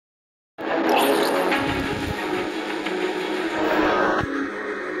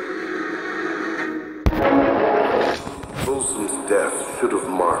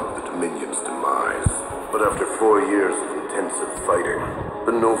4 years of intensive fighting,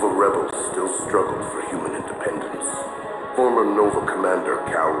 the N.O.V.A rebels still struggled for human independence. Former N.O.V.A commander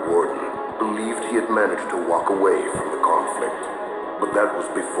Kal Wardin believed he had managed to walk away from the conflict, but that was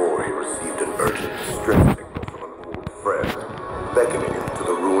before he received an urgent distress signal from an old friend, beckoning him to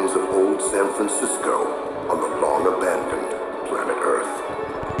the ruins of old San Francisco on the long-abandoned planet Earth.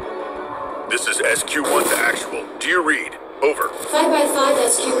 This is SQ-1 to actual. Do you read? Over. 5x5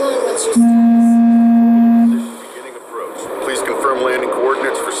 SQ-1, what's your status? Beginning approach. Please confirm landing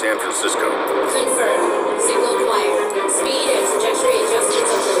coordinates for San Francisco. Confirmed. Signal acquired. Speed and trajectory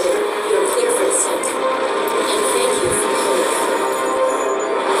adjustments uploaded. You're clear for descent. And thank you for holding.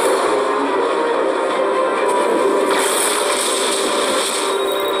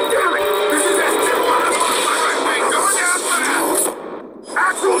 Damn it! This is SQ-1! I'm on my right wing! Going down fast!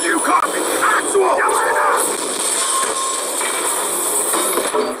 Actual, do you copy? Actual! Yelena!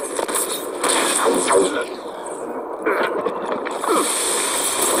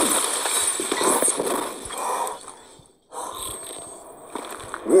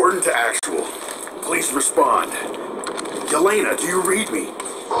 Warden to actual. Please respond. Yelena, do you read me?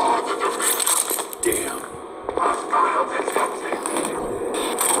 Damn.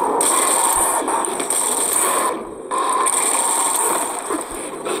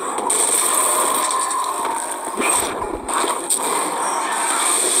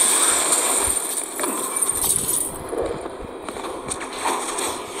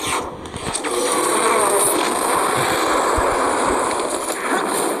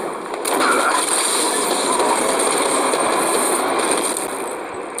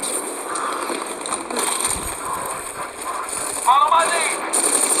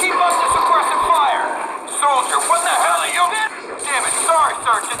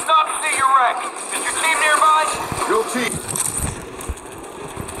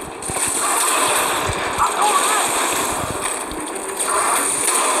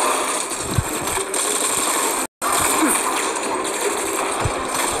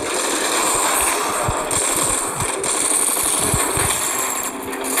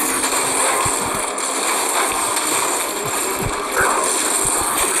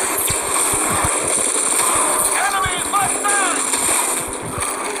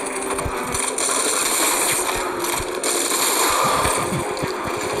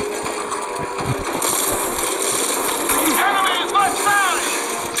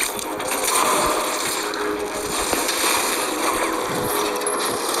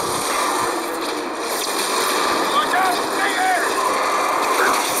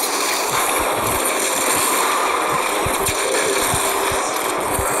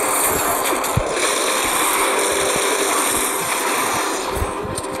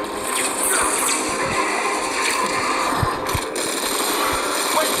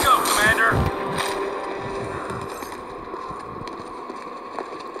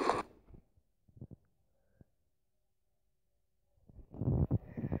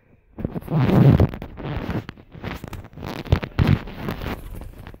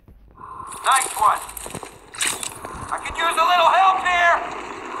 Nice one. I could use a little help here.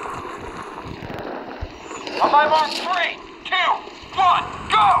 On my mark, 3, 2, 1,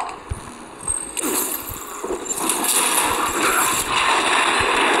 go!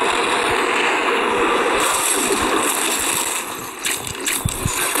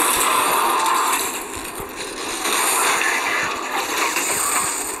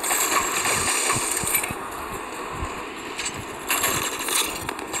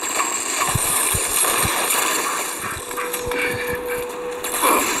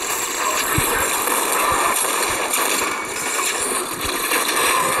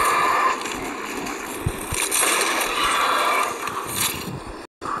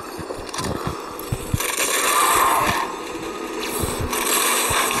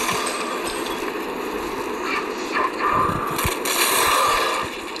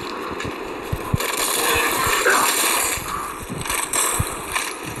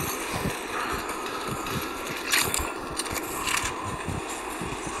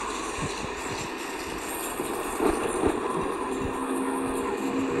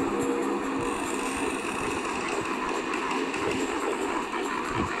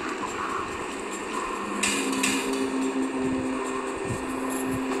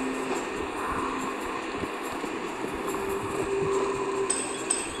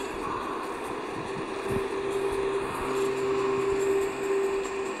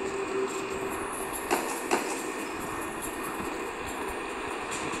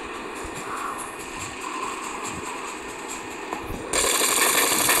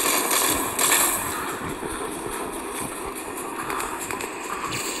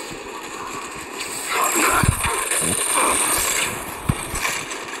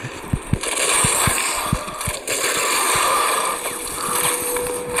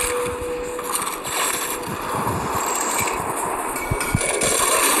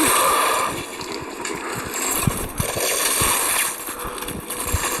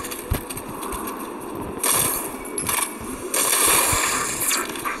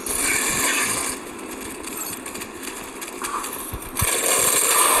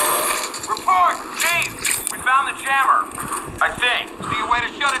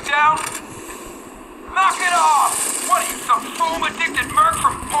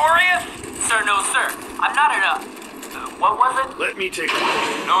 Notorious? Sir, no, sir. I'm not what was it? Let me take a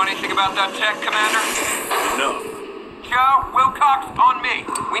look. Know anything about that tech, Commander? No. Joe, Wilcox, on me.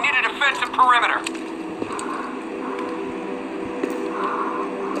 We need a defensive perimeter.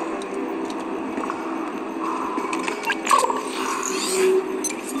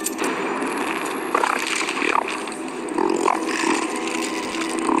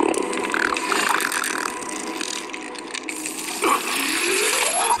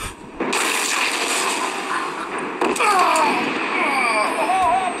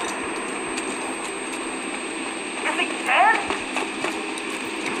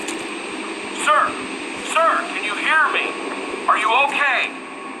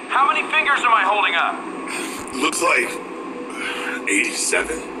 Looks like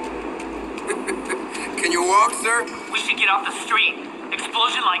 87. Can you walk, sir? We should get off the street.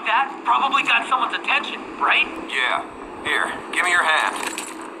 Explosion like that probably got someone's attention, right? Yeah. Here, give me your hand.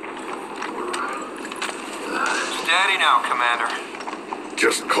 Steady now, Commander.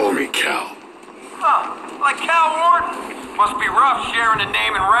 Just call me Kal. Huh, like Kal Wardin. Must be rough sharing a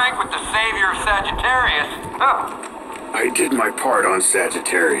name and rank with the savior of Sagittarius. Huh. I did my part on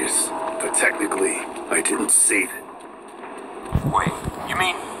Sagittarius, but technically, I didn't save it. Wait, you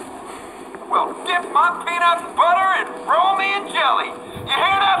mean... Well, dip my peanut butter in Roman jelly. You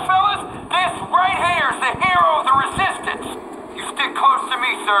hear that, fellas? This right here's the hero of the resistance. You stick close to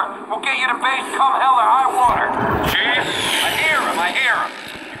me, sir. We'll get you to base come hell or high water. Chief, I hear him.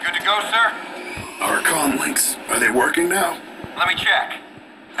 You good to go, sir? Our comm links, are they working now? Let me check.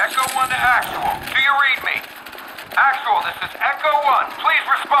 Echo 1 to Actual. Do you read me? Actual, this is Echo 1. Please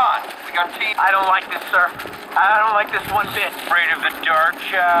respond. We got team... I don't like this, sir. I don't like this one bit. Afraid of the dark,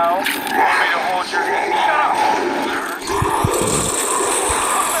 Chow? Want me to hold your hand? Shut up!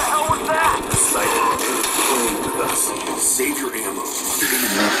 What the hell was that? Playing with us. Save your ammo.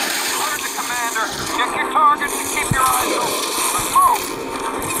 Heard the commander. Check your targets and keep your eyes open. Let's move!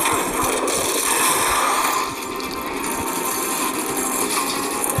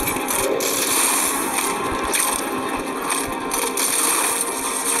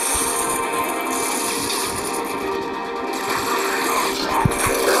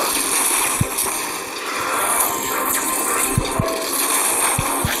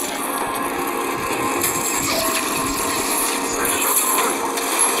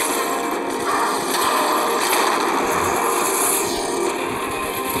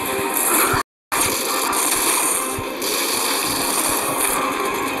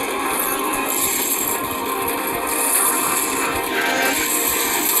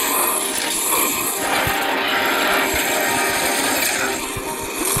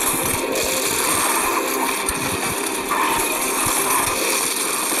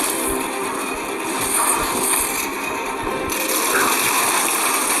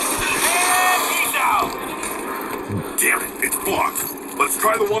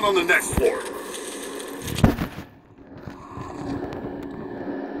 Try the one on the next floor.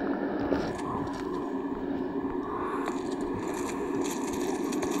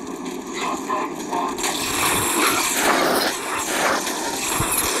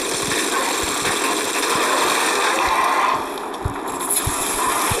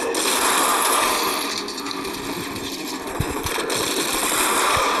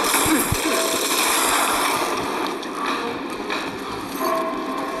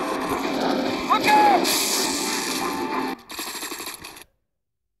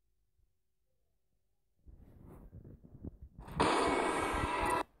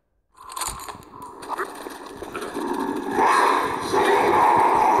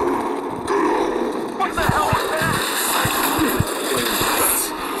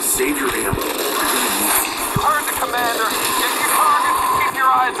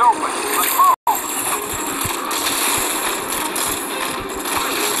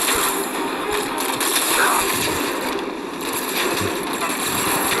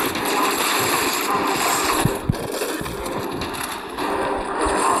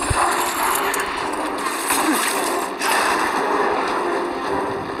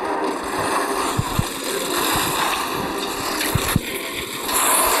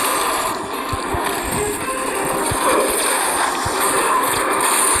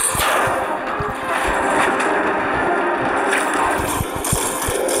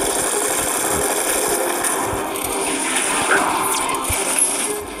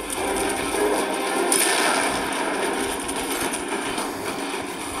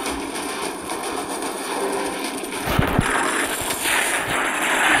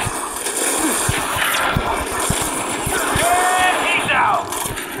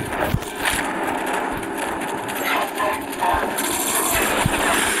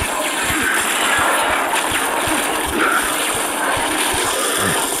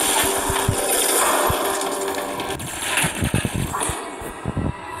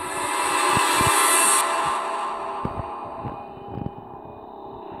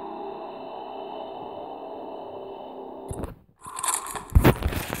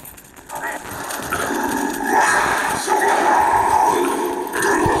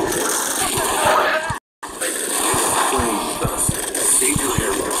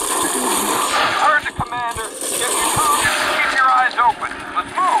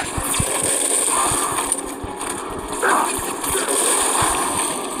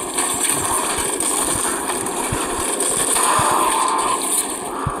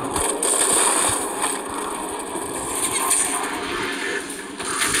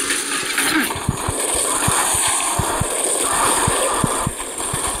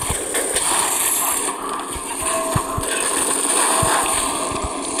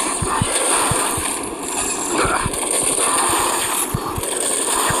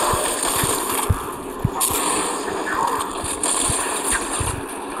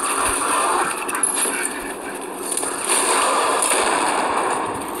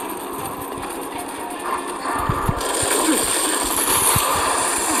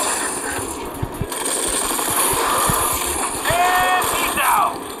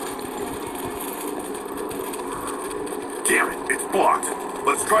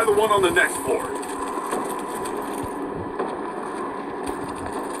 try the one on the next floor.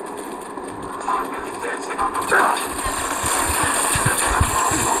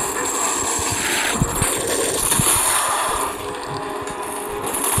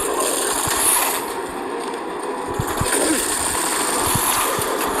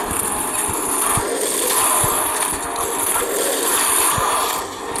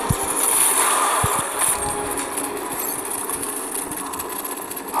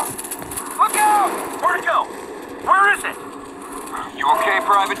 Look out! Where'd it go? Where is it? You okay,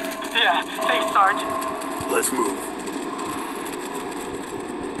 Private? Yeah, thanks, Sarge. Let's move.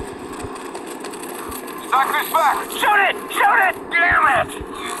 Knock this back! Shoot it! Shoot it! Damn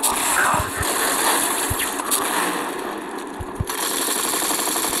it!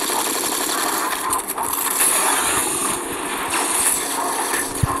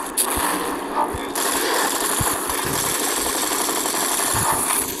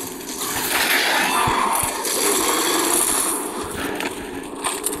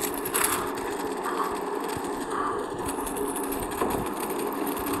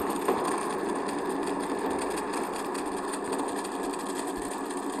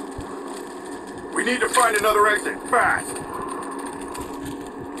 We need to find another exit, fast!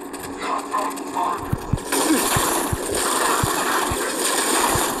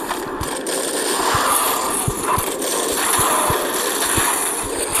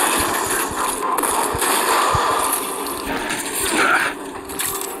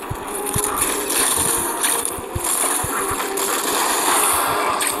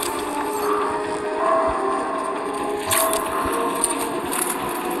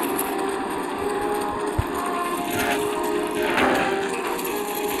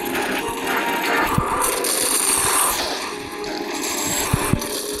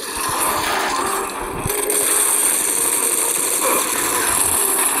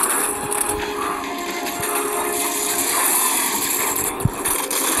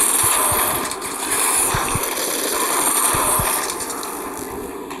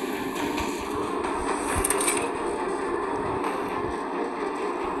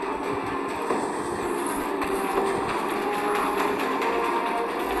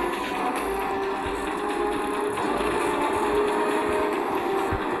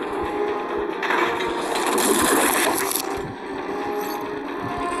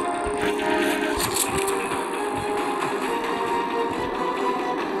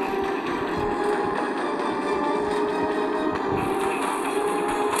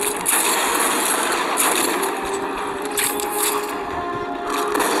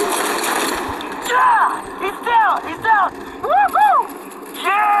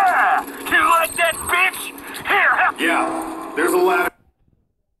 Yeah, there's a ladder.